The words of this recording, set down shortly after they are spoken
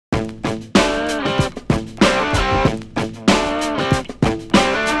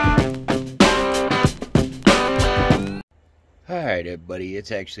Alright everybody,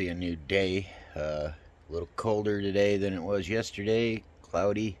 it's actually a new day. A little colder today than it was yesterday.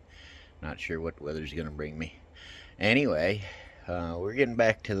 Cloudy. Not sure what the weather's going to bring me. Anyway, we're getting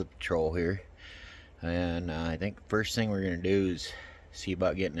back to the patrol here. And I think the first thing we're going to do is see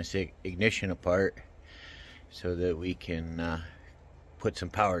about getting this ignition apart so that we can put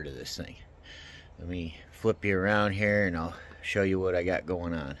some power to this thing. Let me flip you around here and I'll show you what I got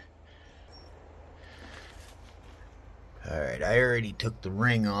going on. Alright, I already took the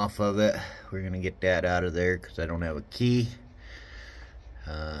ring off of it. We're going to get that out of there because I don't have a key.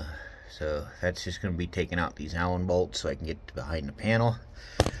 So that's just going to be taking out these Allen bolts so I can get behind the panel.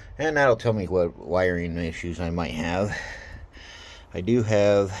 And that'll tell me what wiring issues I might have. I do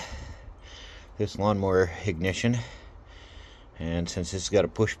have this lawnmower ignition. And since it's got a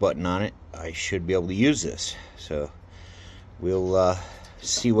push button on it, I should be able to use this. So we'll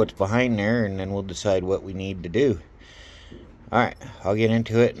see what's behind there and then we'll decide what we need to do. Alright, I'll get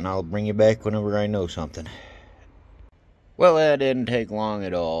into it and I'll bring you back whenever I know something. Well, that didn't take long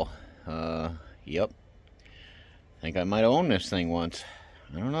at all. Yep. I think I might have owned this thing once.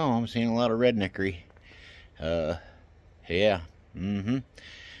 I don't know, I'm seeing a lot of redneckery. Yeah.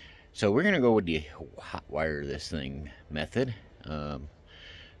 So we're going to go with the hot wire this thing method.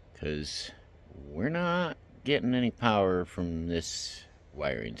 Because we're not getting any power from this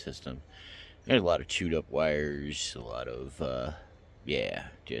wiring system. There's a lot of chewed up wires, a lot of, yeah,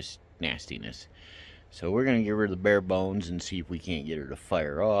 just nastiness. So we're going to give her the bare bones and see if we can't get her to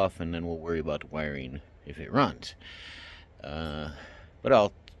fire off, and then we'll worry about the wiring if it runs. But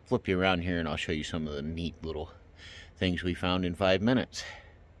I'll flip you around here and I'll show you some of the neat little things we found in 5 minutes.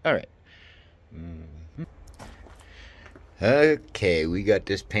 Alright. Okay, we got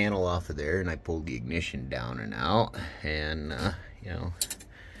this panel off of there, and I pulled the ignition down and out, and, you know,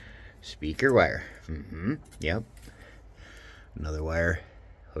 speaker wire. Yep. Another wire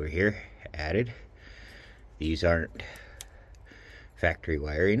over here added. These aren't factory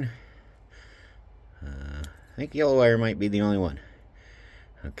wiring. I think yellow wire might be the only one.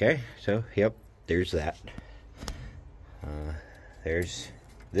 Okay, so yep, there's that. There's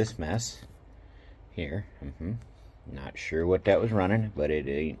this mess here. Not sure what that was running, but it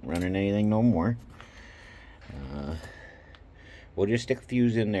ain't running anything no more. We'll just stick a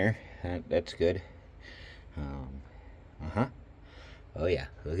fuse in there. That's good. Oh yeah,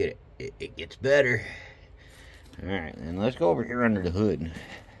 look at it. It gets better. Alright, then let's go over here under the hood.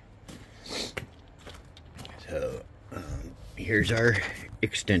 So, here's our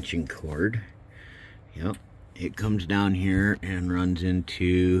extension cord. Yep, it comes down here and runs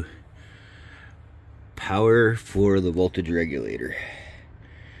into power for the voltage regulator.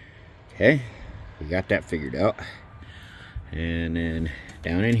 Okay, we got that figured out. And then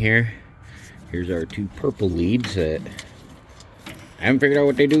down in here, here's our two purple leads that I haven't figured out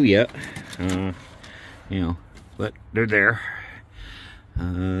what they do yet. You know, but they're there.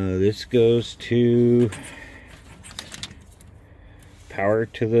 This goes to power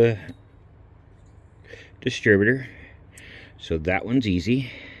to the distributor. So that one's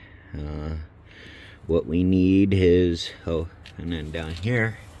easy. What we need is, oh, and then down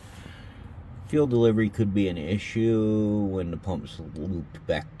here, fuel delivery could be an issue when the pump's looped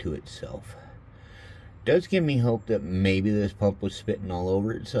back to itself. Does give me hope that maybe this pump was spitting all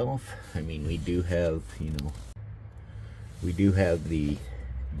over itself. I mean, we do have, you know, we do have the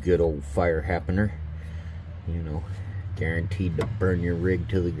good old fire happener, you know, guaranteed to burn your rig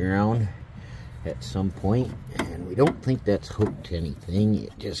to the ground at some point. And we don't think that's hooked to anything.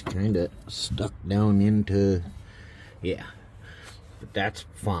 It just kind of stuck down into, yeah, but that's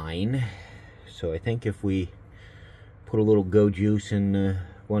fine. So I think if we put a little go juice in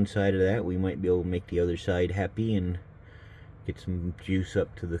one side of that, we might be able to make the other side happy and get some juice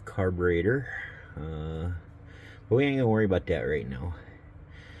up to the carburetor. But we ain't gonna worry about that right now.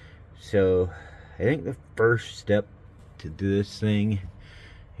 So I think the first step to do this thing,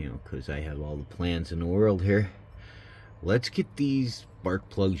 you know, because I have all the plans in the world here, let's get these spark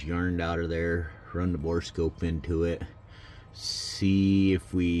plugs yarned out of there, run the bore scope into it, see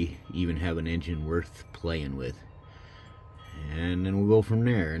if we even have an engine worth playing with, and then we'll go from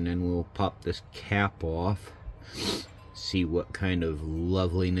there. And then we'll pop this cap off, see what kind of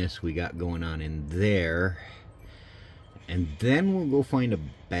loveliness we got going on in there, and then we'll go find a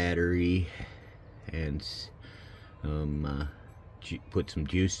battery and put some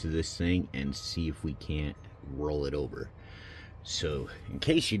juice to this thing and see if we can't roll it over. So in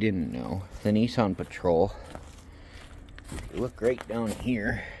case you didn't know, the Nissan Patrol, if you look right down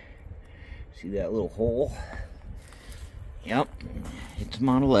here, see that little hole? Yep, it's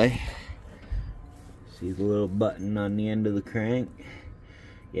Model A. See the little button on the end of the crank?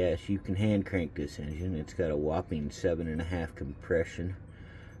 Yes, you can hand crank this engine. It's got a whopping 7.5 compression.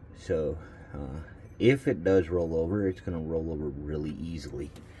 So if it does roll over, it's going to roll over really easily.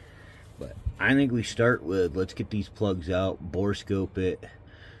 But I think we start with, let's get these plugs out, bore scope it,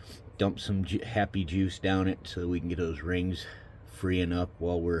 dump some happy juice down it so we can get those rings freeing up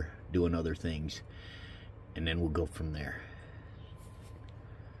while we're doing other things. And then we'll go from there.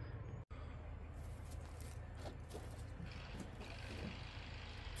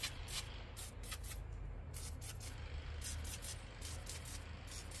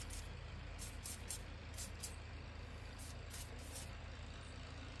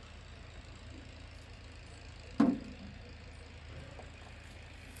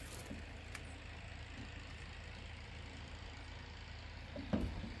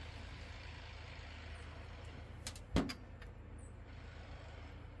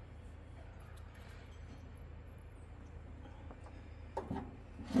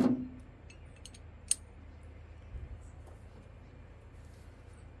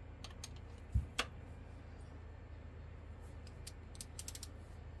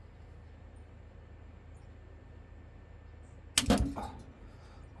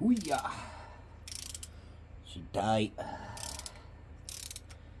 Hoo-yah! She tight.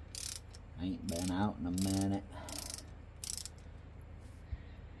 Ain't been out in a minute.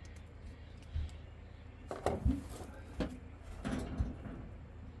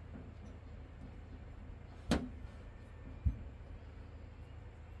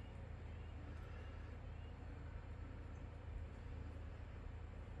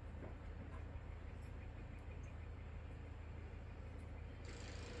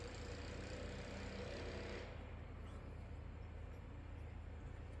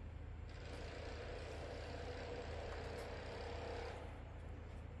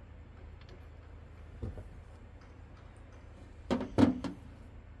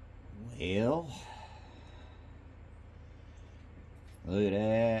 Well, look at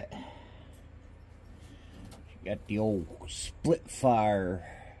that. She got the old split fire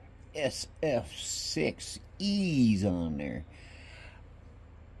SF6Es on there.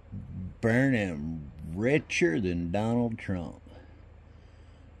 Burning richer than Donald Trump.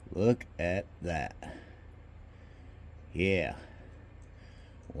 Look at that. Yeah.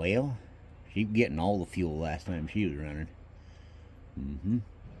 Well, she was getting all the fuel last time she was running.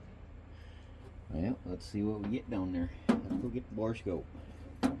 Well, let's see what we get down there. Let's go get the bore scope.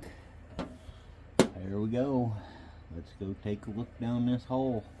 There we go. Let's go take a look down this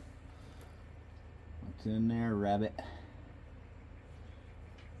hole. What's in there, rabbit?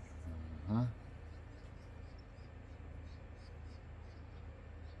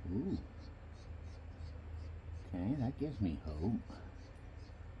 Ooh. Okay, that gives me hope.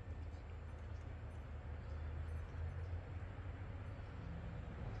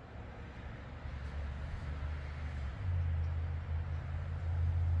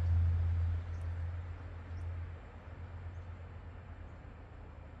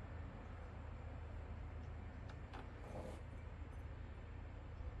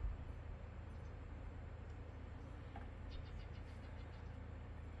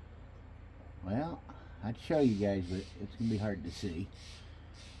 Well, I'd show you guys, but it's going to be hard to see.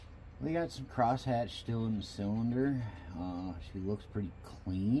 We got some crosshatch still in the cylinder. She looks pretty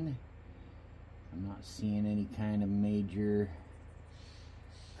clean. I'm not seeing any kind of major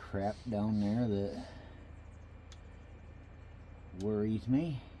crap down there that worries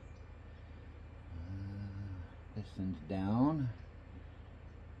me. Pistons down.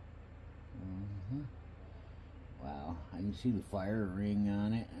 Wow, I can see the fire ring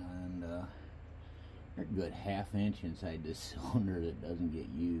on it, and they're a good ½ inch inside this cylinder that doesn't get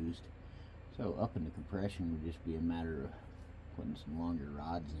used. So up in the compression would just be a matter of putting some longer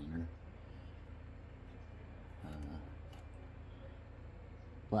rods in her.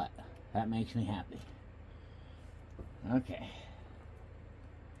 But that makes me happy. Okay,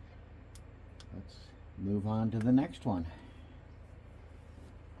 let's move on to the next one.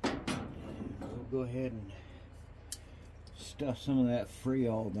 We'll go ahead and stuff some of that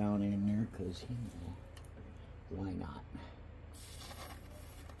Freol down in there, because you know, why not?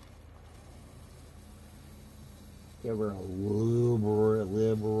 Give her a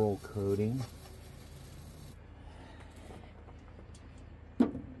liberal coating. There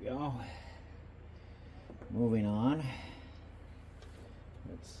we go. Moving on.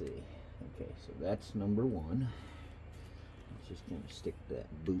 Let's see. Okay, so that's number one. Let's just kind of stick that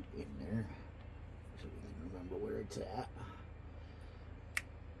boot in there so we can remember where it's at.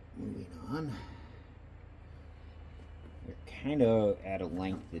 Moving on. They're kind of at a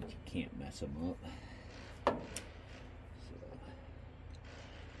length that you can't mess them up.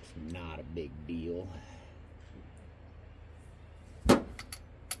 not a big deal.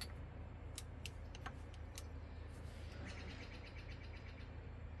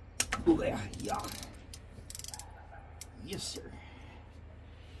 Oh, yeah. Yes, sir.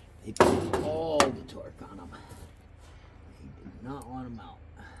 They put all the torque on them. They did not want them out.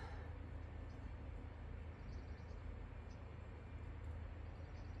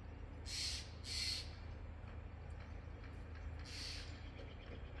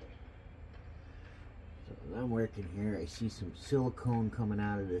 So as I'm working here, I see some silicone coming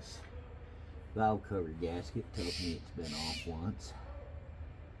out of this valve cover gasket. Tells me it's been off once.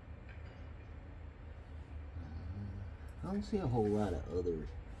 I don't see a whole lot of other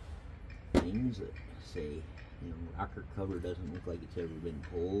things that say, you know, rocker cover doesn't look like it's ever been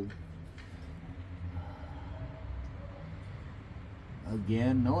pulled.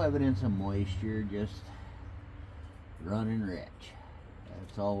 Again, no evidence of moisture, just running rich.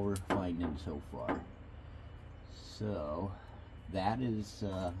 That's all we're finding so far. So, that is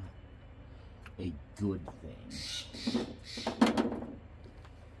a good thing.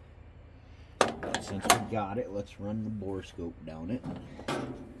 But since we got it, let's run the bore scope down it.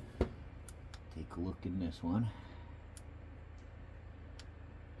 Take a look in this one.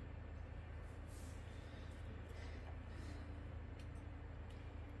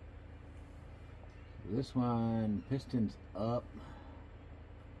 This one, piston's up.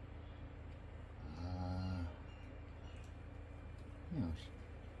 You know,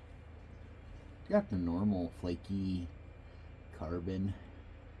 got the normal flaky carbon.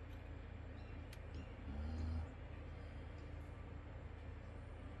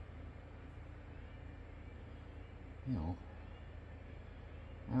 You know,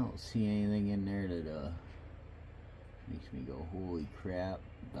 I don't see anything in there that makes me go, holy crap.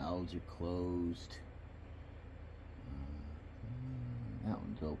 Valves are closed. That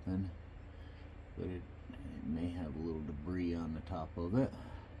one's open, but it may have a little debris on the top of it.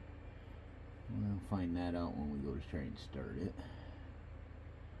 We'll find that out when we go to try and start it.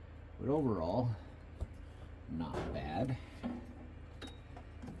 But overall, not bad.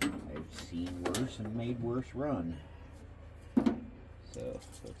 I've seen worse and made worse run. So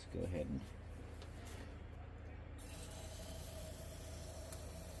let's go ahead and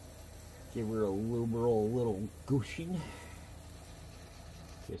give her a little gushing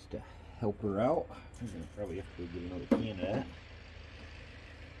just to help her out. I'm gonna probably have to get another can of that.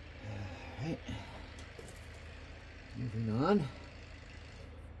 Alright, moving on.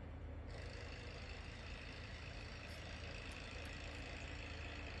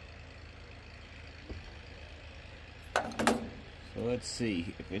 So let's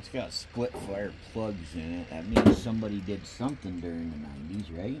see, if it's got split fire plugs in it, that means somebody did something during the 90s,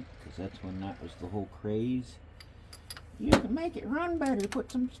 right? Because that's when that was the whole craze. You can make it run better,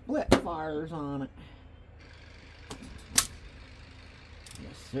 put some split fires on it.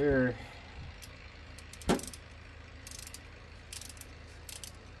 Yes, sir.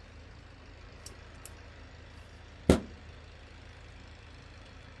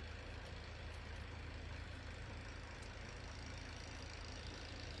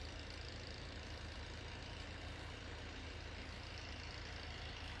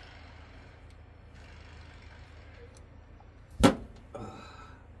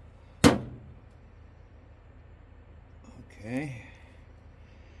 Okay,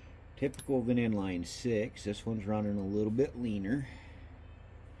 typical of an inline 6. This one's running a little bit leaner,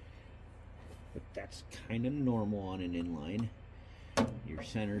 but that's kind of normal on an inline. Your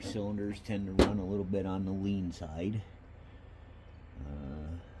center cylinders tend to run a little bit on the lean side.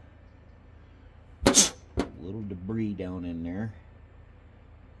 A little debris down in there.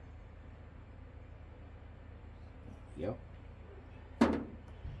 Yep.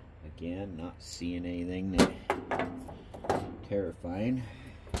 Again, not seeing anything that terrifying.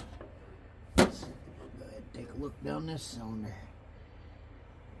 Let's go ahead and take a look down this cylinder.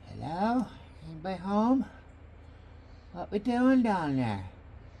 Hello? Anybody home? What we doing down there?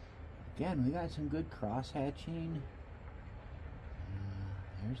 Again, we got some good cross hatching.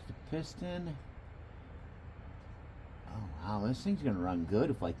 There's the piston. Oh wow, this thing's gonna run good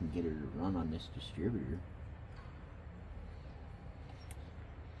if I can get her to run on this distributor.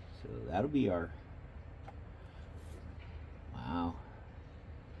 So that'll be our, wow.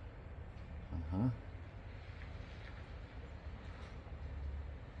 A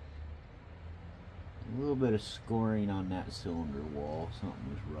little bit of scoring on that cylinder wall. Something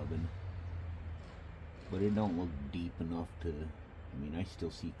was rubbing. But it don't look deep enough to, I mean, I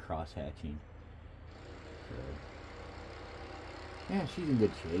still see cross hatching. So, yeah, she's in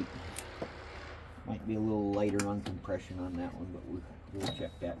good shape. Might be a little lighter on compression on that one, but we'll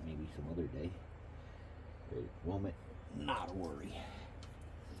check that maybe some other day. At the moment, not a worry.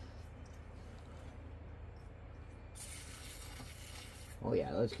 Oh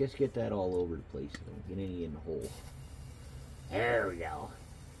yeah, let's just get that all over the place. Don't get any in the hole. There we go.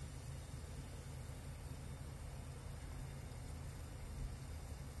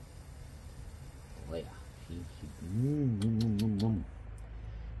 Oh yeah,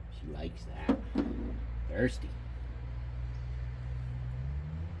 she likes that. Thirsty.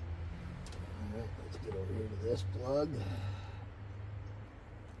 Alright, let's get over here to this plug.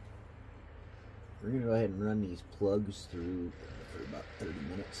 We're going to go ahead and run these plugs through for about 30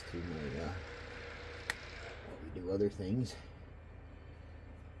 minutes through my, while we do other things.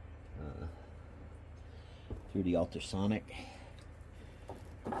 Through the ultrasonic.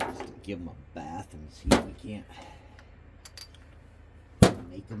 Just to give them a bath and see if we can't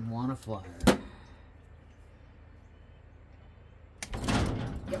make them want to fire.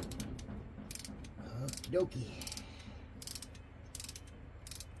 Yep. Okie dokie.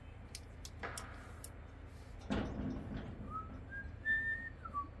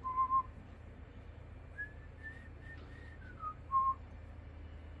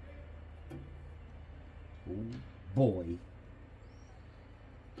 Oh boy.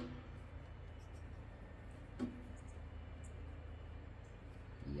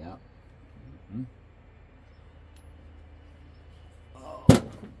 Yep. Oh.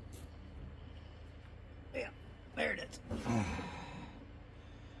 Yeah, there it is.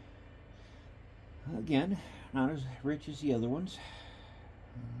 Again, not as rich as the other ones.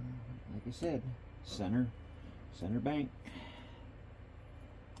 Like I said, center bank.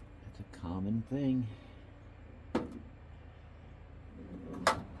 That's a common thing. What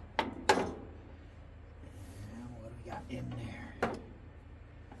do we got in there?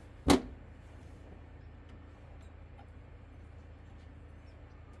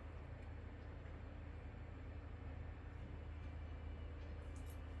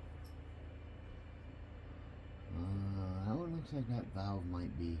 That one looks like that valve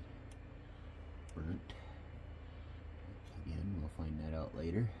might be burnt. Again, we'll find that out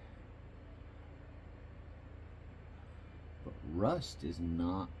later. But rust is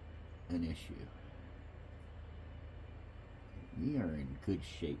not an issue. We are in good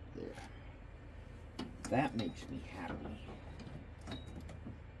shape there. That makes me happy.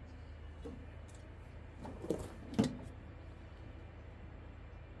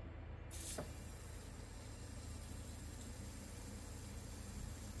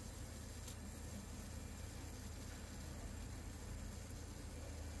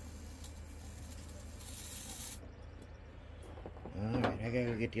 Alright, I gotta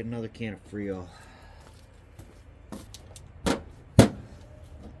go get you another can of Frio.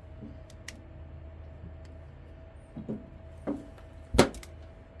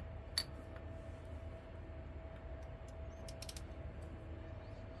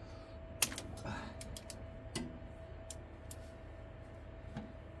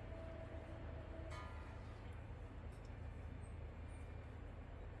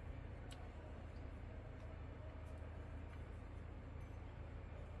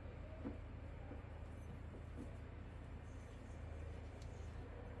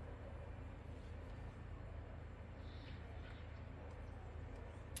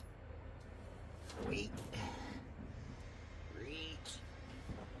 Reach.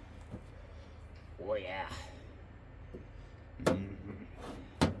 Oh yeah. That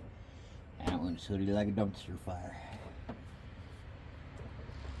one's sooty like a dumpster fire.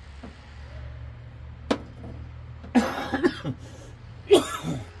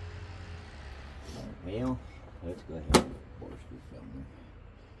 Well, let's go ahead and force this down there.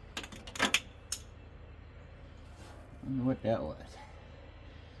 I don't know what that was.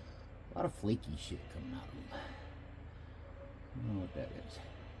 A lot of flaky shit coming out of them. I don't know what that is.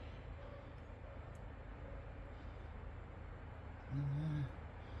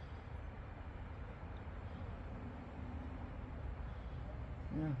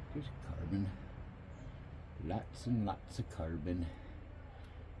 Yeah, just carbon. Lots and lots of carbon.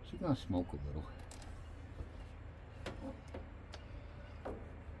 She's gonna smoke a little.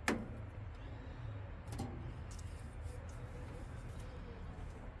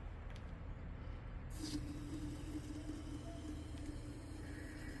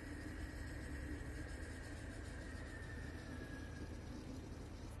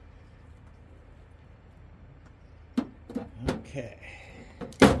 Okay.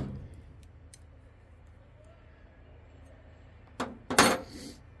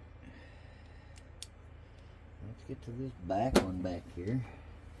 Let's get to this back one back here.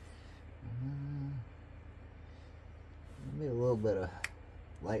 little bit of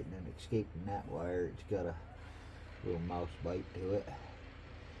lightning escaping that wire. It's got a little mouse bite to it.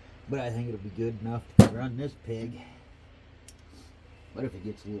 But I think it'll be good enough to run this pig. But if it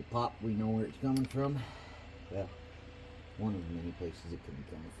gets a little pop, we know where it's coming from. Well, one of the many places it could be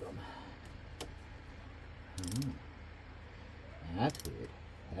coming from. That's weird.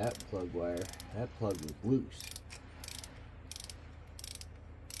 That plug wire, that plug was loose.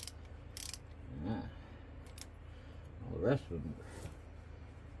 All the rest of them were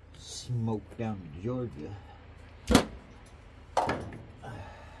smoked down to Georgia.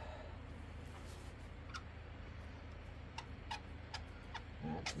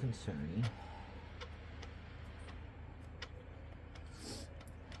 That's concerning.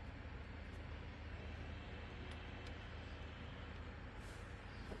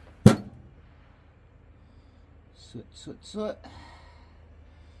 Soot.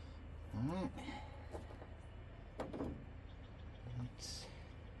 Alright. Let's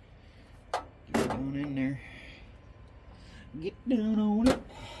get down in there. Get down on it.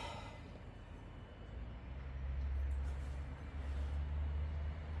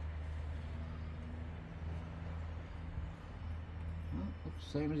 Well,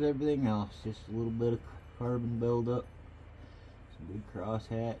 same as everything else, just a little bit of carbon buildup. Some good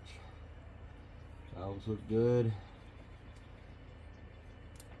crosshatch. Valves look good.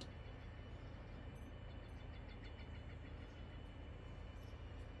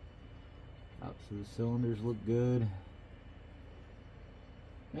 Tops of the cylinders look good.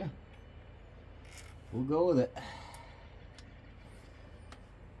 Yeah, we'll go with it.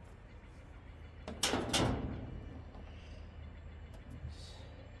 Let's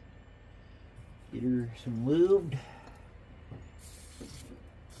get her some lubed.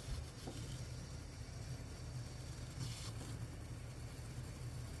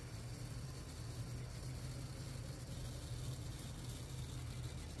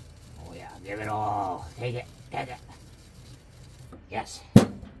 Give it all. Take it. Take it. Yes.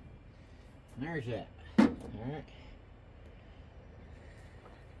 There's that. Alright.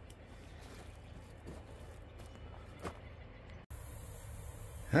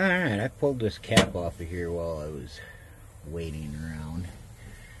 Alright, I pulled this cap off of here while I was waiting around.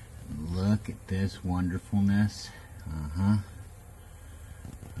 Look at this wonderfulness.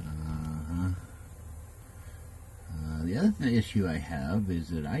 The other issue I have is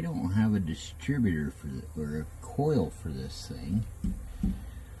that I don't have a distributor for or a coil for this thing.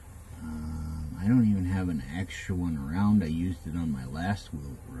 I don't even have an extra one around. I used it on my last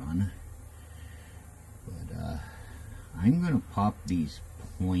wheel run. But I'm going to pop these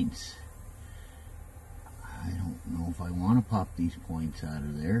points. I don't know if I want to pop these points out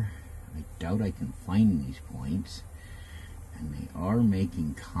of there. I doubt I can find these points. And they are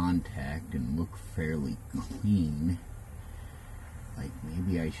making contact and look fairly clean. Like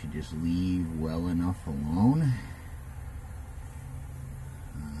maybe I should just leave well enough alone.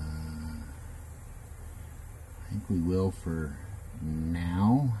 I think we will for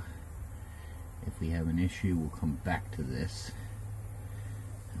now. If we have an issue, we'll come back to this.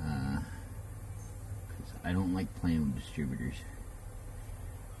 Because I don't like playing with distributors.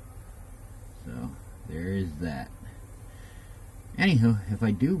 So there is that. Anywho, if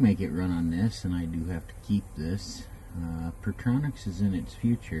I do make it run on this, and I do have to keep this, Pertronics is in its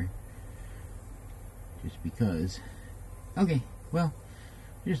future. Just because. Okay, well,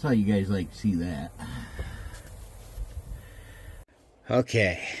 I just thought you guys like to see that.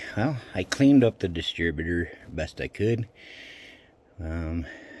 Okay, well, I cleaned up the distributor best I could.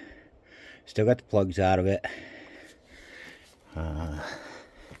 Still got the plugs out of it. Had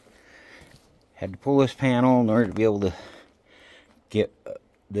to pull this panel in order to be able to get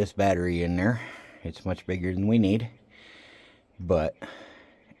this battery in there. It's much bigger than we need, but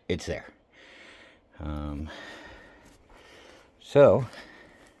it's there. So,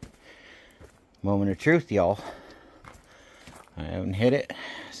 moment of truth, y'all. I haven't hit it,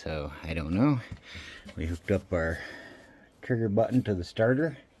 so I don't know. We hooked up our trigger button to the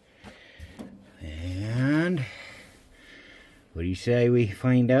starter, and what do you say we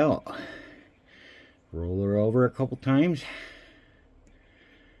find out? Roll her over a couple times.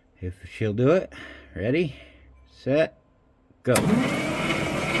 If she'll do it. Ready, set, go.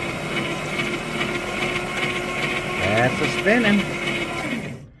 That's a spinning.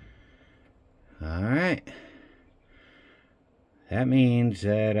 Alright. That means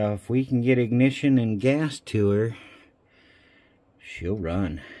that if we can get ignition and gas to her, she'll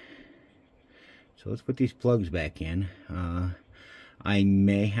run. So let's put these plugs back in. I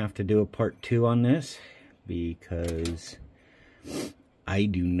may have to do a part 2 on this because I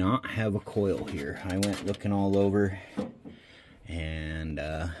do not have a coil here. I went looking all over. and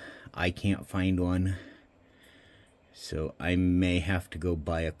I can't find one, so I may have to go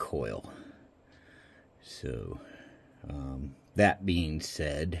buy a coil. So that being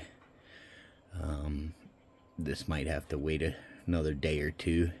said, this might have to wait another day or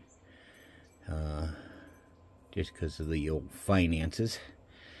two, just because of the old finances.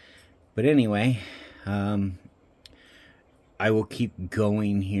 But anyway, I will keep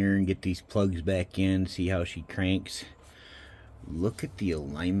going here and get these plugs back in, see how she cranks. Look at the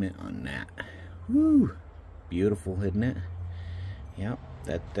alignment on that. Woo! Beautiful, isn't it? Yep,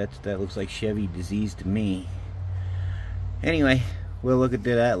 that looks like Chevy disease to me. Anyway, we'll look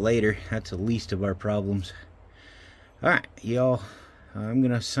into that later. That's the least of our problems. Alright, y'all, I'm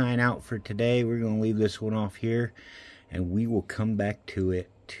gonna sign out for today. We're gonna leave this one off here, and we will come back to it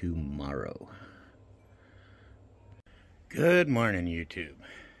tomorrow. Good morning, YouTube.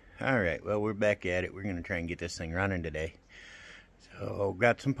 Alright, well, we're back at it. We're gonna try and get this thing running today. So,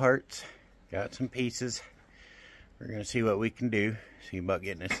 got some parts, got some pieces. We're gonna see what we can do. See about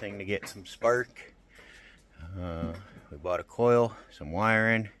getting this thing to get some spark. We bought a coil, some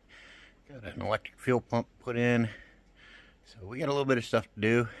wiring, got an electric fuel pump put in. So we got a little bit of stuff to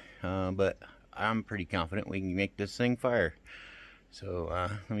do, but I'm pretty confident we can make this thing fire. So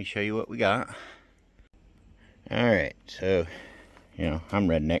let me show you what we got. Alright, so, you know, I'm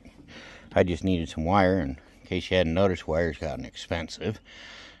redneck. I just needed some wire, and in case you hadn't noticed, wire's gotten expensive.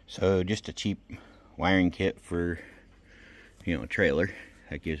 So just a cheap wiring kit for, you know, a trailer.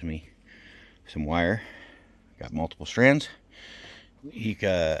 That gives me some wire. Got multiple strands. We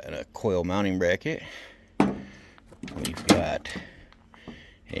got a coil mounting bracket. We've got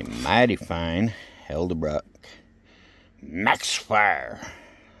a mighty fine Hildebrock Max Fire.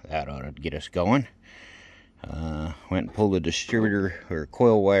 That ought to get us going. Went and pulled a distributor or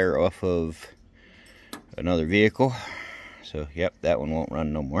coil wire off of another vehicle. So, yep, that one won't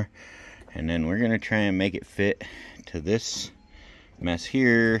run no more. And then we're going to try and make it fit to this mess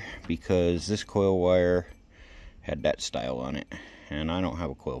here, because this coil wire had that style on it, and I don't have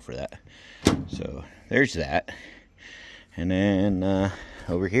a coil for that. So there's that. And then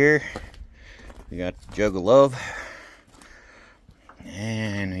over here we got the jug of love,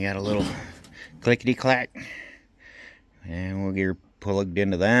 and we got a little clickety clack, and we'll get her plugged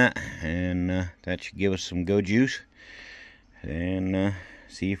into that, and that should give us some go juice, and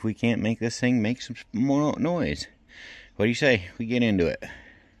see if we can't make this thing make some more noise. What do you say? We get into it.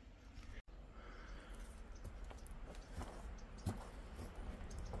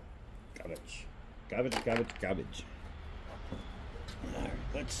 Garbage, garbage, garbage. Alright,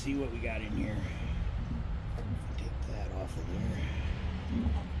 let's see what we got in here. Take that off of there.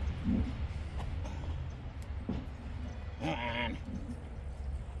 Come on.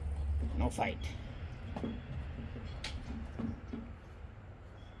 No fight.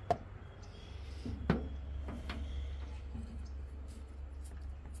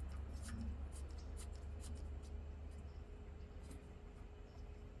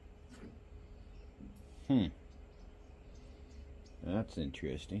 That's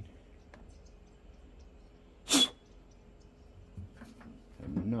interesting. I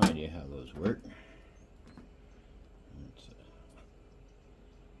have no idea how those work.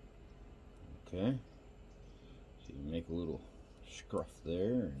 Okay. So you make a little scruff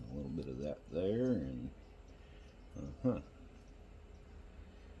there, and a little bit of that there, and so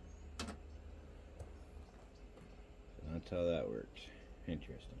that's how that works.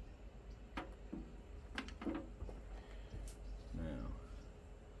 Interesting. Now,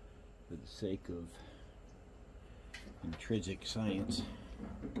 for the sake of intrinsic science,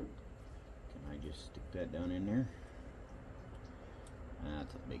 can I just stick that down in there?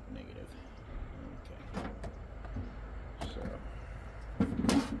 That's a big negative. Okay. So,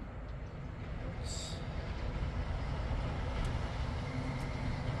 let's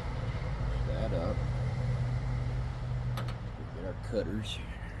push that up. Get our cutters.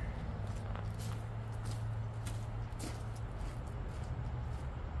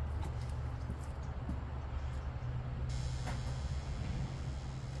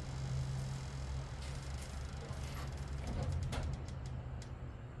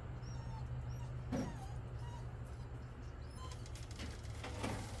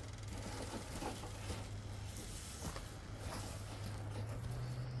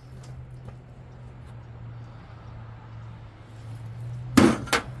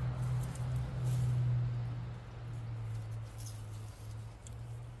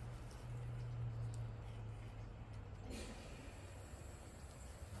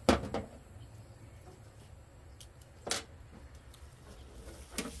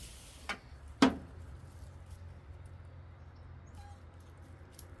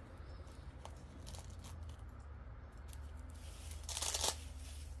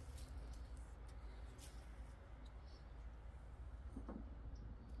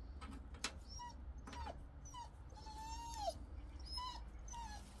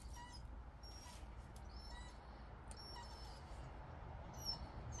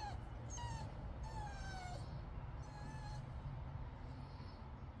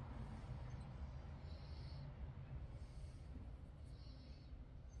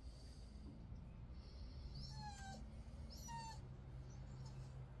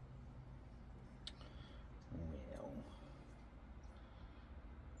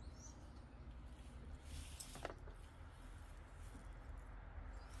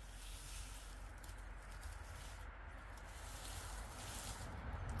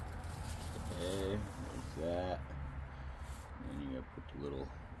 there's that. And you gotta put the little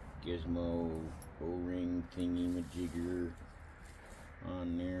gizmo O-ring thingy majigger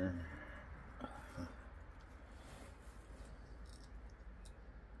on there.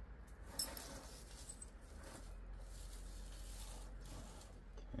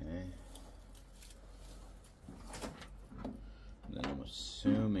 Okay. Then I'm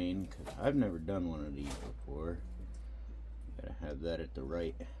assuming, because I've never done one of these before, gotta have that at the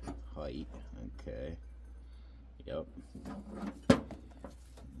right height. Okay. Yep. And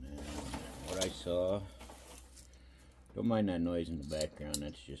what I saw, don't mind that noise in the background,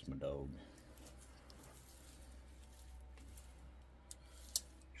 that's just my dog.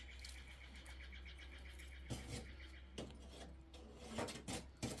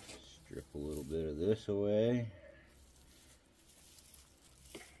 Strip a little bit of this away.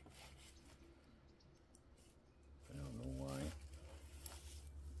 I don't know why,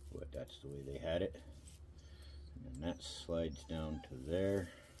 but that's the way they had it. And then that slides down to there.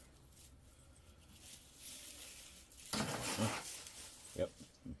 Huh. Yep.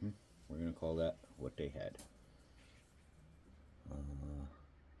 We're gonna call that what they had.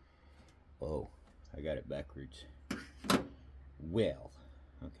 Oh, I got it backwards. Well,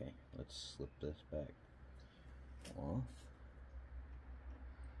 okay, let's slip this back off.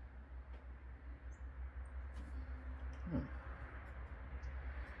 Let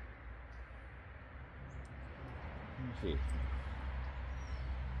me see.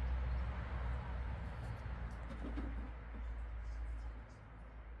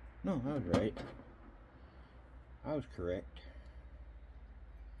 No, I was right. I was correct.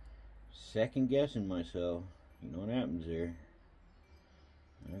 Second guessing myself. You know what happens there.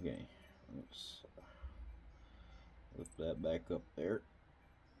 Okay, let's lift that back up there.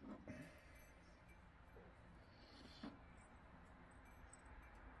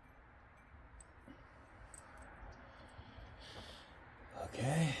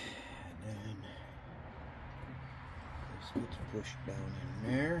 Okay, and then this gets pushed down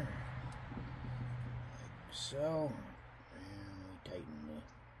in there, like so, and we tighten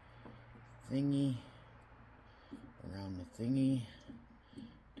the thingy around the thingy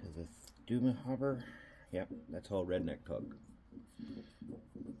to the dooma hopper. Yep, that's all redneck talk.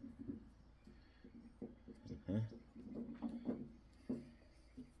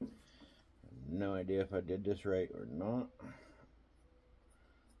 No idea if I did this right or not,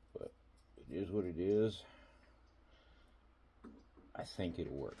 but it is what it is. I think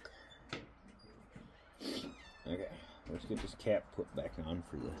it'll work. Okay, let's get this cap put back on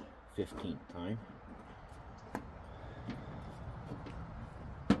for the 15th time.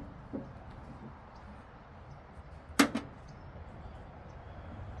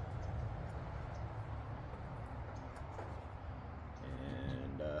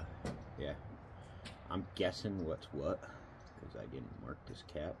 Yeah, I'm guessing what's what because I didn't mark this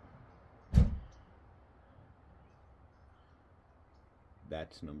cap.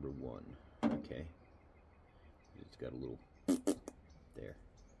 That's number 1. Okay, it's got a little there.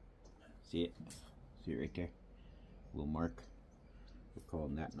 See it? See it right there? Little mark. We're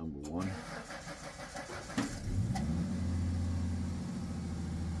calling that number 1.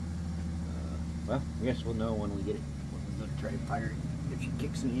 Well, I guess we'll know when we get it. We're gonna try to fire it if she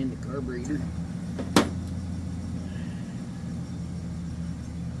kicks me in the carburetor.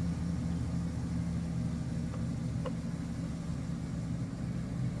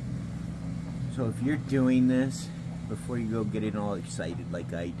 So if you're doing this, before you go getting all excited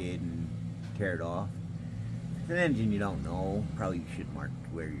like I did and tear it off, if it's an engine you don't know, probably you should mark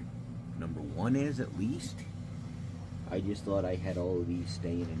where your number 1 is at least. I just thought I had all of these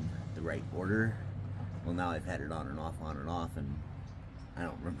staying in the right order. Well, now I've had it on and off, and I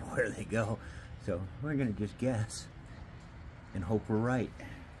don't remember where they go. So we're gonna just guess and hope we're right.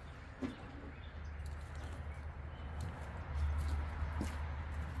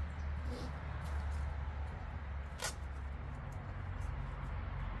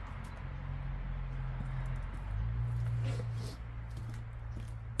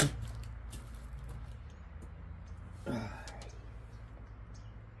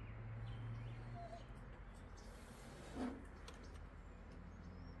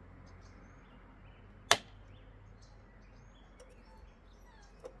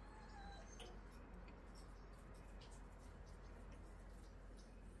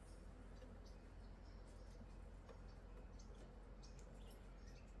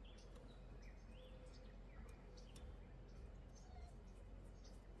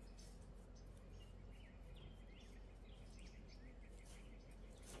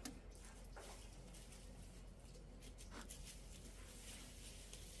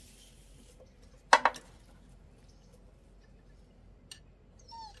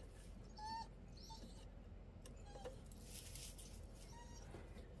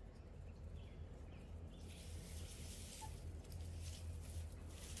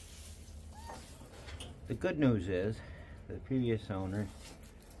 The good news is the previous owner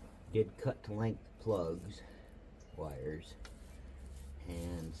did cut to length plugs, wires,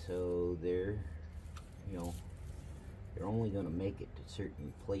 and so they're, you know, they're only going to make it to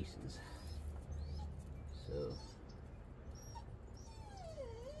certain places. So,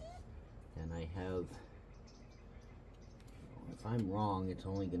 and I have, if I'm wrong, it's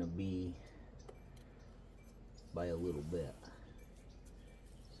only going to be by a little bit.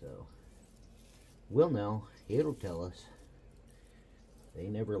 So, we'll know. It'll tell us. They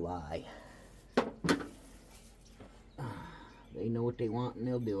never lie. They know what they want and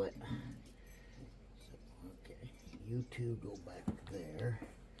they'll do it. So, okay, you two go back there.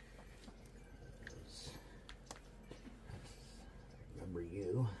 I remember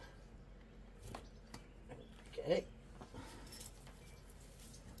you. Okay.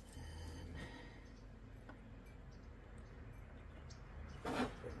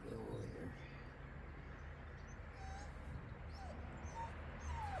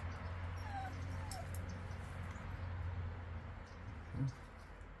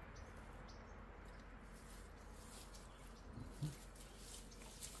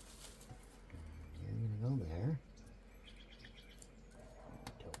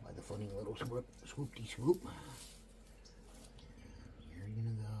 Funny little swoopty swoop. You're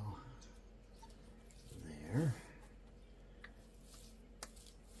gonna go there.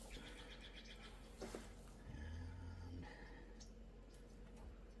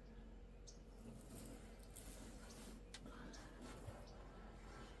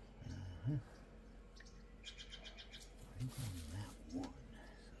 And I'm on that one,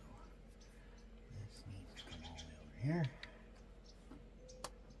 so this needs to come all the way over here.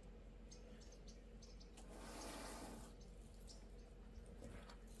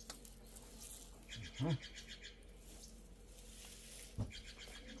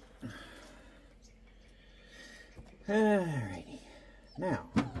 Alrighty. Now,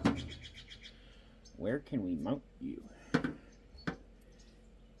 where can we mount you?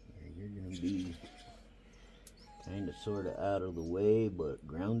 You're going to be kind of sort of out of the way, but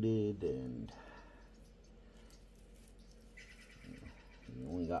grounded, and you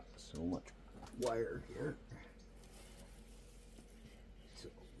only got so much wire here. So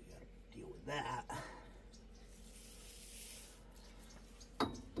we got to deal with that. Have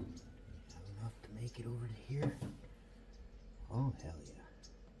enough to make it over to here? Oh, hell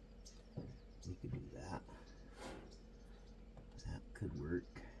yeah. We could do that. That could work.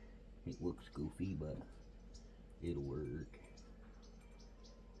 It looks goofy, but it'll work.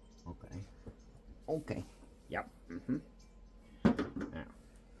 Okay. Okay. Yep. Now,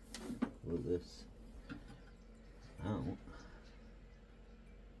 will this out?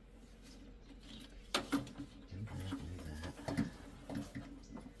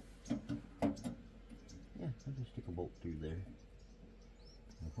 Yeah, I'll just stick a bolt through there.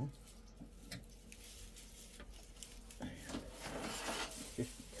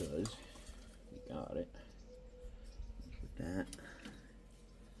 Just because we got it. With that.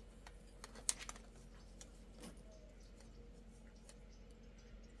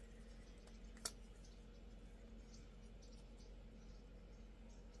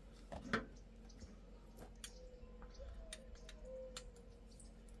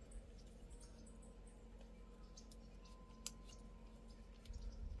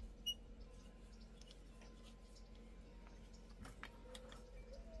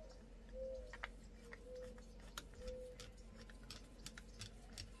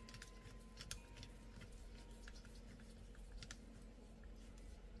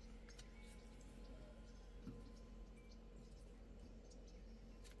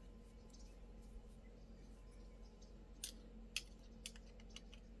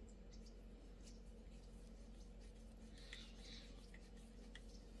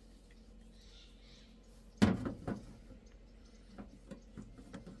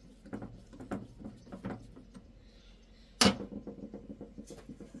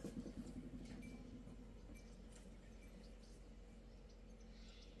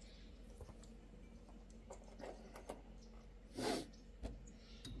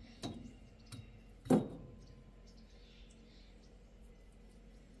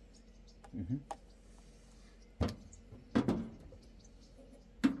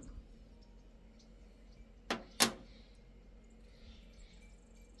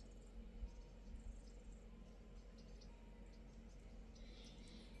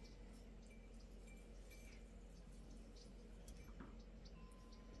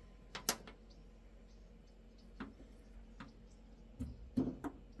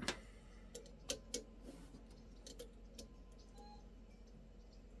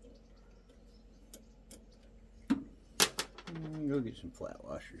 go get some flat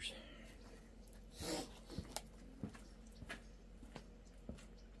washers.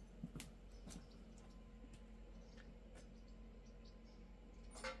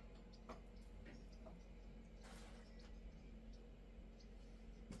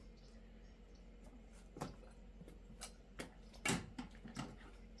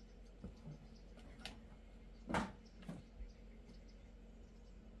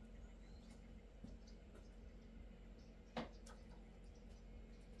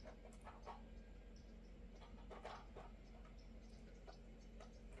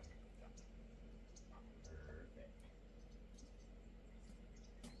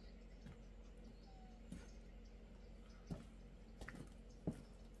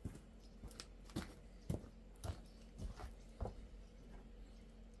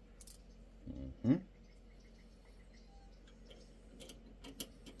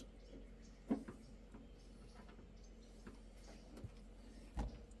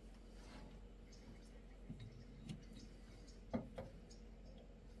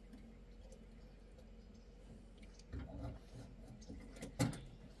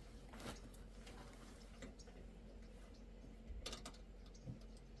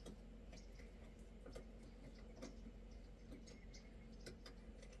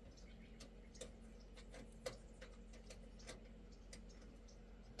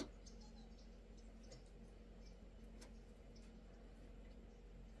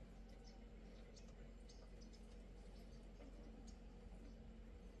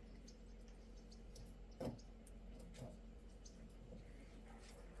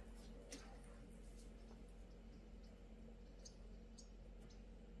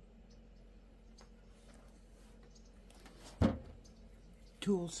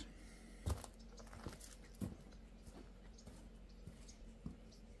 Tools.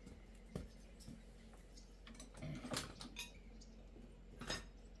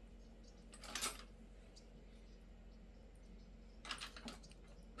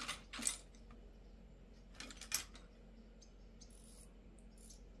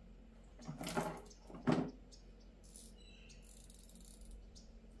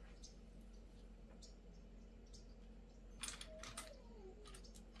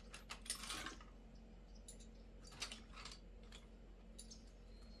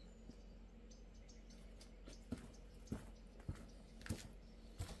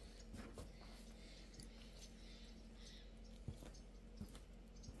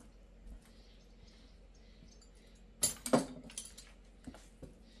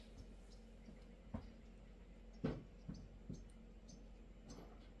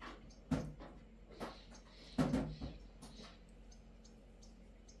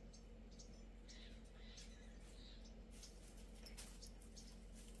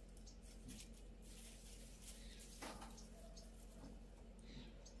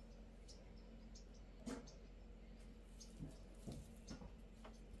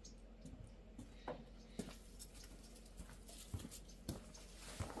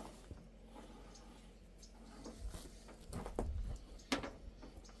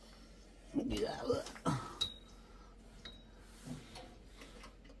 Yeah.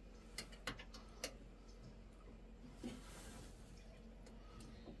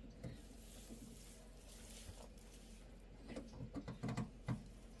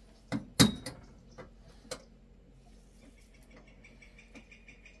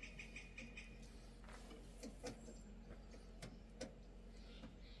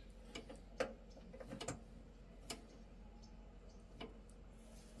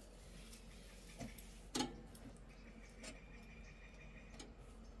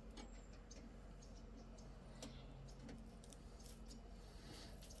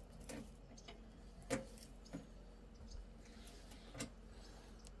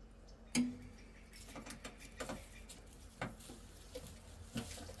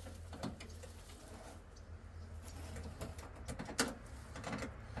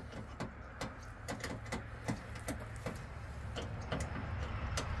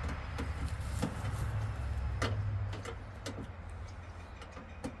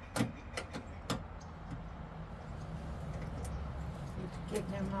 Kicking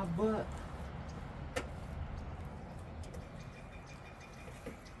in my butt.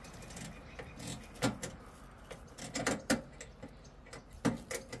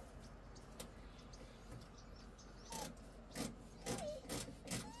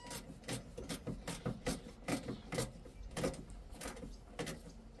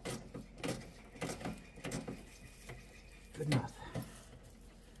 Good enough.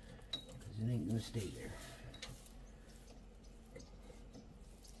 Because it ain't gonna stay there.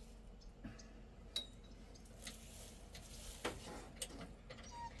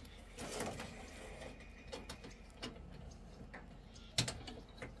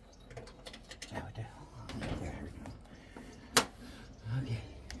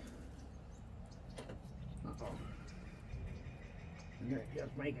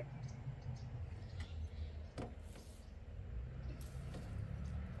 Just make it.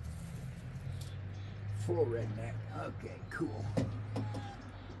 Full redneck. Okay, cool.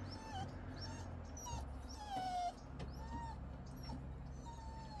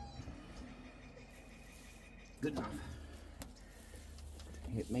 Good enough.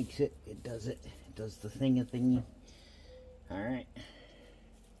 It makes it. It does it. It does the thingy. All right.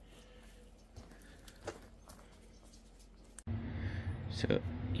 So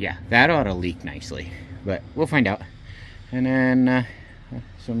yeah, that ought to leak nicely, but we'll find out. And then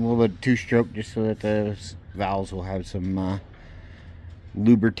some little bit two-stroke just so that the valves will have some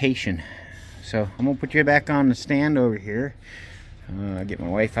lubrication. So I'm gonna put you back on the stand over here. Get my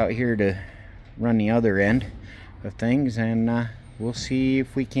wife out here to run the other end of things, and we'll see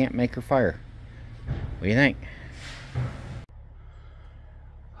if we can't make her fire. What do you think?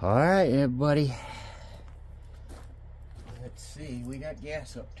 All right, everybody. Let's see. We got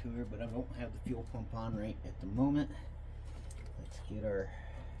gas up to her, but I don't have the fuel pump on right at the moment. Let's get our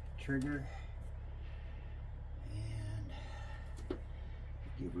trigger and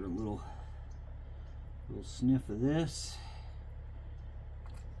give her a little sniff of this.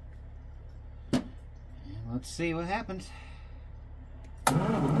 And let's see what happens.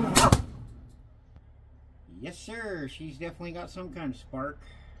 Yes, sir. She's definitely got some kind of spark.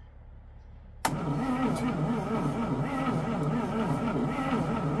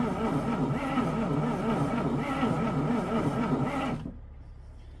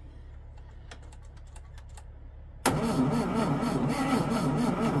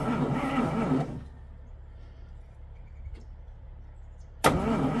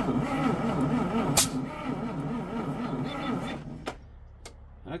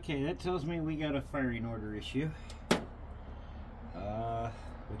 Okay, that tells me we got a firing order issue,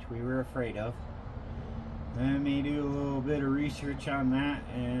 which we were afraid of. Let me do a little bit of research on that,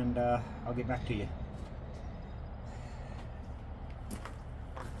 and I'll get back to you.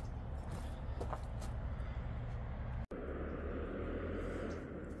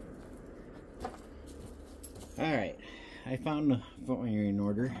 Alright, I found the firing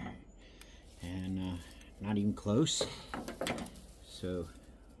order, and not even close. So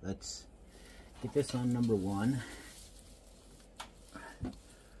let's get this on number 1.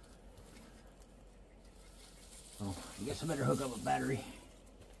 Oh, I guess I better hook up a battery.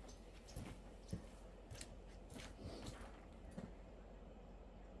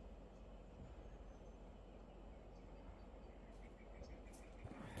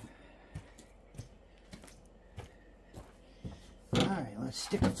 All right, let's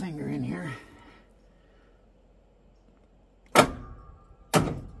stick a finger in here.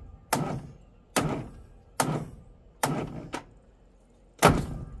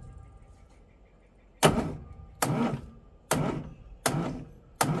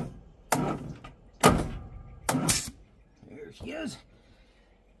 She is.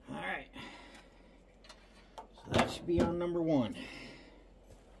 All right, so that should be on number 1.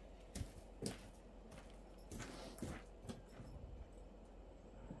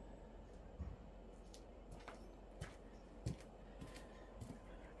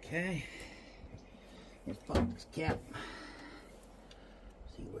 Okay, let's pop this cap.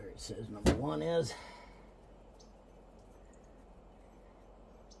 See where it says number 1 is.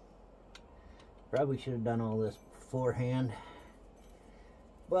 Probably should have done all this beforehand,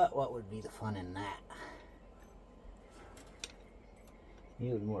 but what would be the fun in that?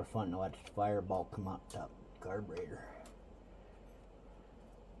 It was more fun to watch the fireball come up top of the carburetor.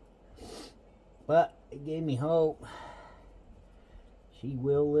 But it gave me hope. She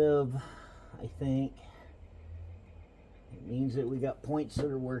will live, I think. It means that we got points that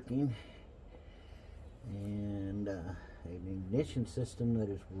are working, and an ignition system that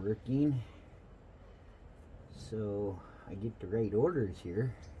is working. So I get the right orders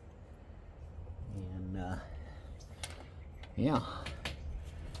here, and yeah,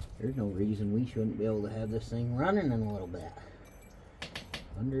 there's no reason we shouldn't be able to have this thing running in a little bit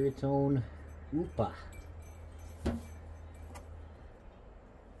under its own whoopa,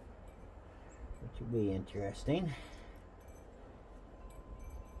 which will be interesting.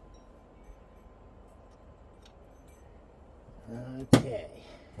 Okay.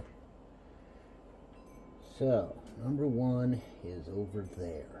 So, number 1 is over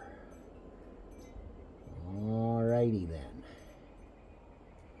there. Alrighty then.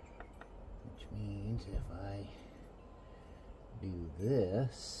 Which means if I do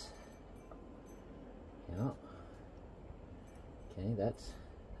this, yeah. Okay, that's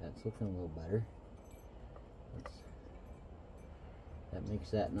looking a little better. That makes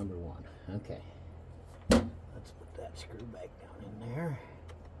that number 1. Okay. let's put that screw back down in there.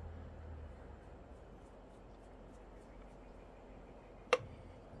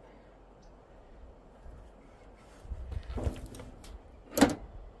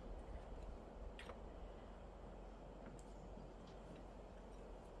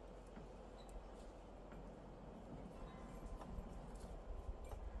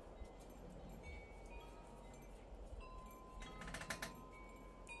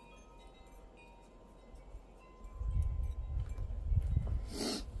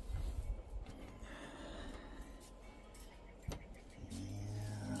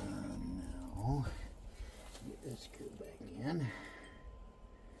 Get this screw back in.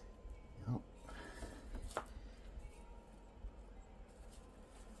 Oh.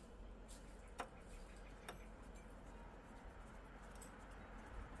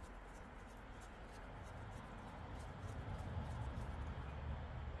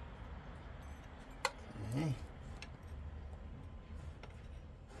 Okay.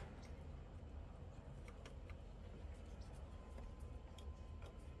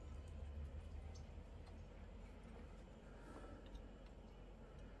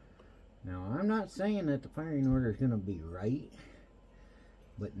 Now, I'm not saying that the firing order is going to be right,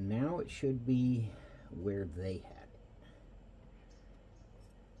 but now it should be where they had it.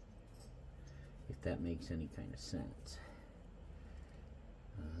 If that makes any kind of sense.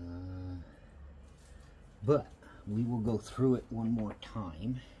 But we will go through it one more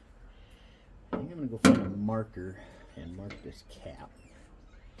time. I think I'm going to go find a marker and mark this cap.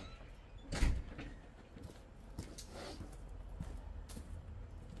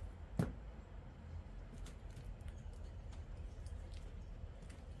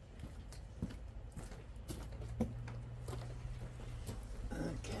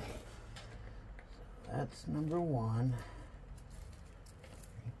 That's number one,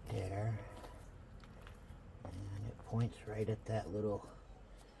 right there, and it points right at that little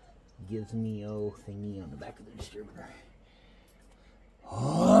gizmo thingy on the back of the distributor.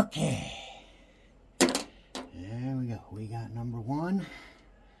 Okay, there we go, we got number one.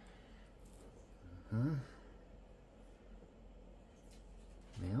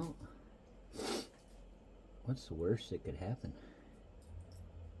 Well, what's the worst that could happen?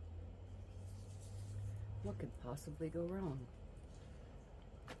 What could possibly go wrong?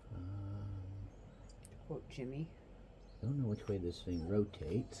 Quote Jimmy. I don't know which way this thing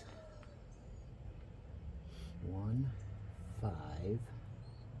rotates. 1, 5.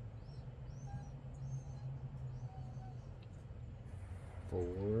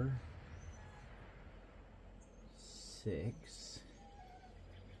 4, 6,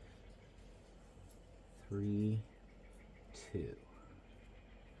 3, 2.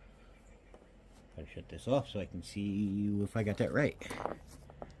 Gotta shut this off so I can see if I got that right.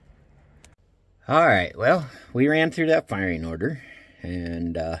 Alright, well, we ran through that firing order,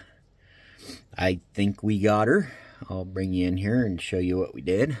 and I think we got her. I'll bring you in here and show you what we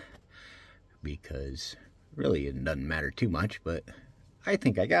did, because really it doesn't matter too much, but I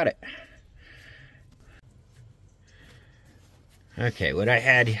think I got it. Okay, what I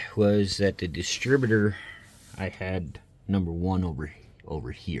had was that the distributor, I had number one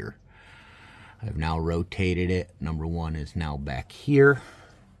over here. I've now rotated it. Number one is now back here,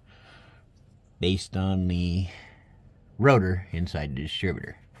 based on the rotor inside the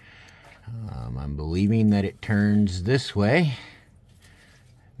distributor. I'm believing that it turns this way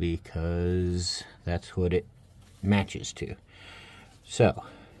because that's what it matches to. So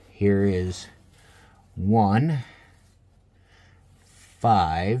here is 1,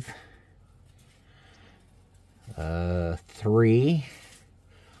 5, 3,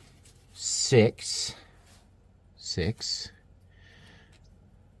 6,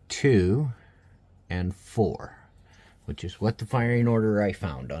 2, and 4, which is what the firing order I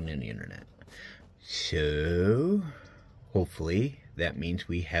found on the internet. So hopefully that means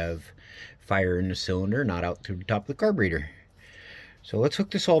we have fire in the cylinder, not out through the top of the carburetor. So let's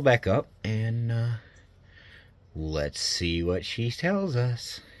hook this all back up and let's see what she tells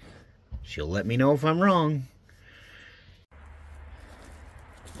us. She'll let me know if I'm wrong.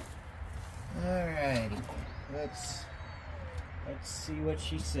 Alrighty, let's see what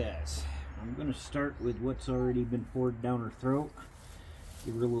she says. I'm gonna start with what's already been poured down her throat.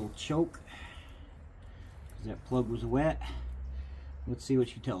 Give her a little choke, because that plug was wet. Let's see what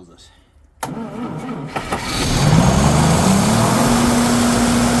she tells us.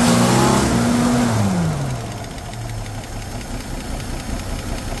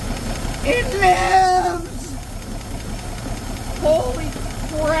 It lives! Holy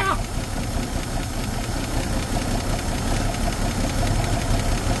crap!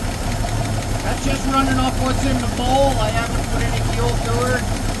 That's just running off what's in the bowl. I haven't put any fuel to her.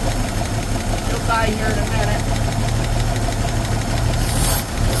 She'll die here in a minute.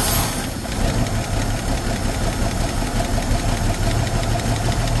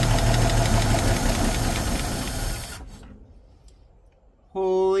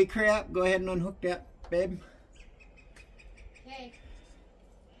 Holy crap, go ahead and unhook that, babe. Okay.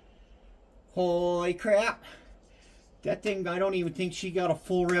 Holy crap. That thing, I don't even think she got a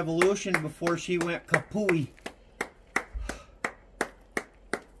full revolution before she went kapooey.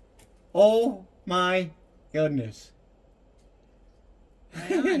 Oh my goodness.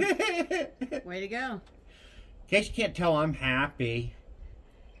 Right on. Way to go. In case you can't tell, I'm happy.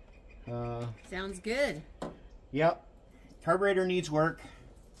 Sounds good. Yep. Carburetor needs work.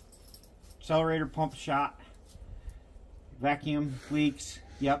 Accelerator pump shot. Vacuum leaks.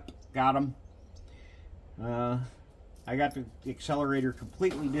 Yep, got them. I got the accelerator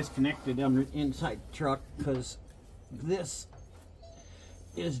completely disconnected inside the truck because this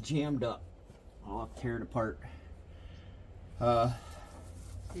is jammed up. I'll have to tear it apart.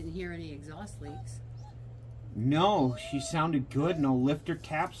 Didn't hear any exhaust leaks. No, she sounded good. No lifter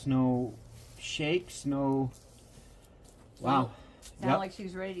taps, no shakes, no... Wow. Sounded like she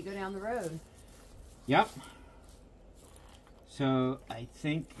was ready to go down the road. Yep. So I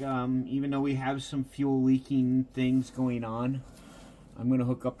think even though we have some fuel leaking things going on, I'm going to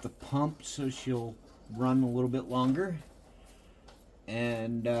hook up the pump so she'll run a little bit longer.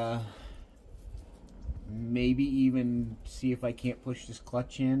 And maybe even see if I can't push this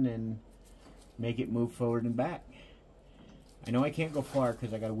clutch in and make it move forward and back. I know I can't go far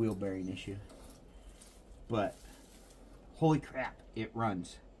because I got a wheel bearing issue. But holy crap, it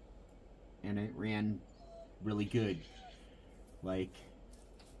runs. And it ran really good. Like,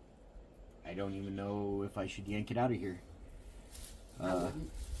 I don't even know if I should yank it out of here.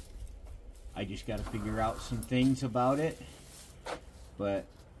 I just got to figure out some things about it. But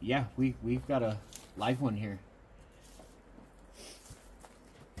yeah, we've got a live one here.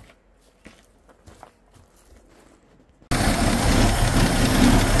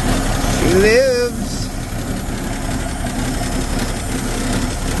 She lives.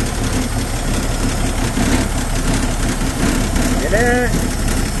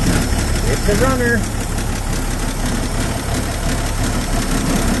 It's a runner.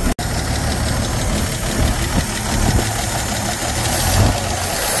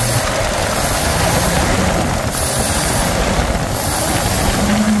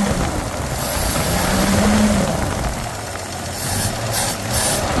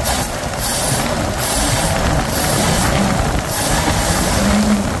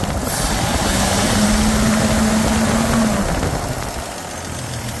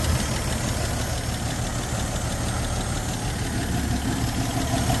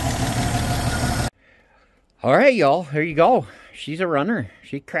 All right, y'all, there you go. She's a runner.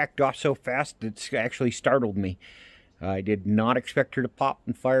 She cracked off so fast it's actually startled me. I did not expect her to pop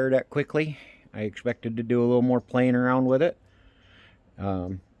and fire that quickly. I expected to do a little more playing around with it.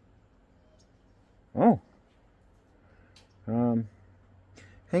 Hang on,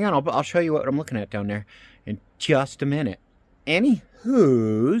 I'll show you what I'm looking at down there in just a minute.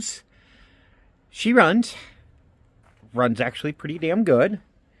 Anywho's, she runs actually pretty damn good.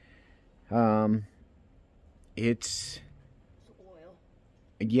 It's oil.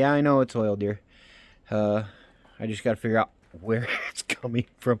 Yeah, I know it's oil, dear. I just got to figure out where it's coming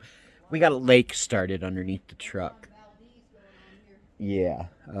from. We got a lake started underneath the truck. Yeah.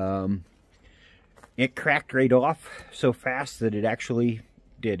 It cracked right off so fast that it actually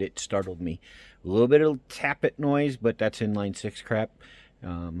did. It startled me. A little bit of tappet noise, but that's inline 6 crap.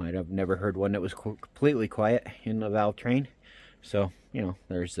 I've never heard one that was completely quiet in the valve train. So, you know,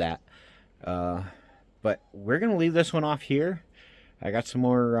 there's that. But we're going to leave this one off here. I got some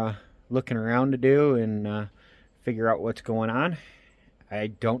more looking around to do and figure out what's going on. I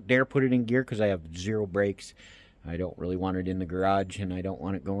don't dare put it in gear because I have 0 brakes. I don't really want it in the garage and I don't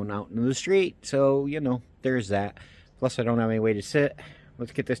want it going out into the street. So, you know, there's that. Plus, I don't have any way to sit.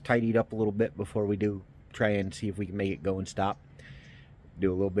 Let's get this tidied up a little bit before we do try and see if we can make it go and stop.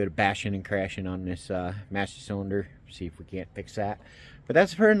 Do a little bit of bashing and crashing on this master cylinder. See if we can't fix that. But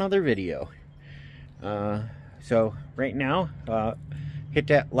that's for another video. So right now, hit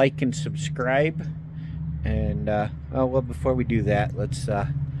that like and subscribe. And well, before we do that, let's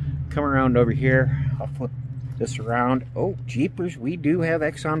come around over here. I'll flip this around. Oh, jeepers, we do have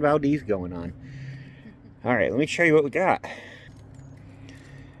Exxon Valdez going on. All right, let me show you what we got.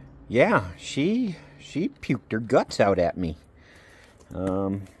 Yeah, she puked her guts out at me.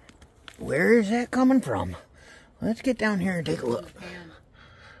 Where is that coming from? Let's get down here and take a look.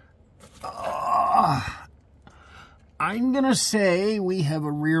 Oh. I'm gonna say we have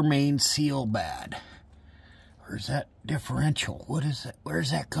a rear main seal bad. Where's that differential? What is that?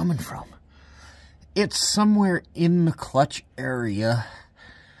 Where's that coming from? It's somewhere in the clutch area.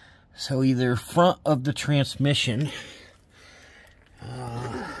 So either front of the transmission.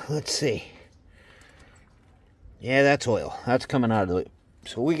 Let's see. Yeah, that's oil. That's coming out of the...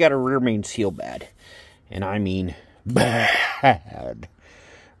 So we got a rear main seal bad. And I mean bad.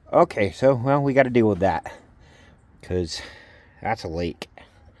 Okay, so, well, we got to deal with that. Because that's a leak.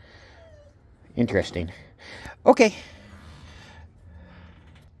 Interesting. Okay.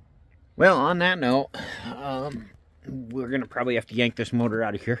 Well, on that note, we're going to probably have to yank this motor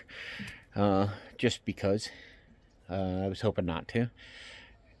out of here. Just because. I was hoping not to.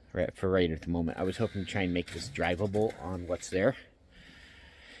 Right at the moment. I was hoping to try and make this drivable on what's there.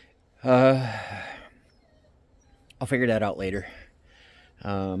 I'll figure that out later.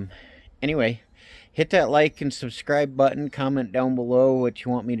 Anyway, hit that like and subscribe button. Comment down below what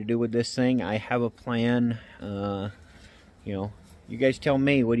you want me to do with this thing. I have a plan. You know, you guys tell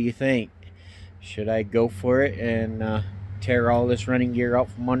me. What do you think? Should I go for it and tear all this running gear out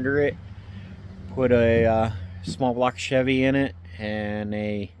from under it? Put a small block Chevy in it and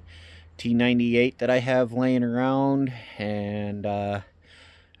a T98 that I have laying around and an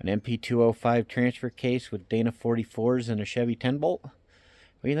MP205 transfer case with Dana 44s and a Chevy 10 bolt. What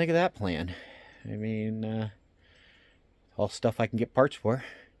do you think of that plan? I mean, all stuff I can get parts for.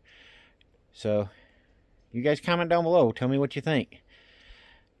 So, you guys comment down below. Tell me what you think.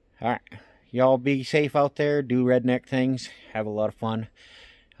 Alright. Y'all be safe out there. Do redneck things. Have a lot of fun.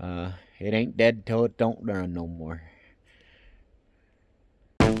 It ain't dead till it don't run no more.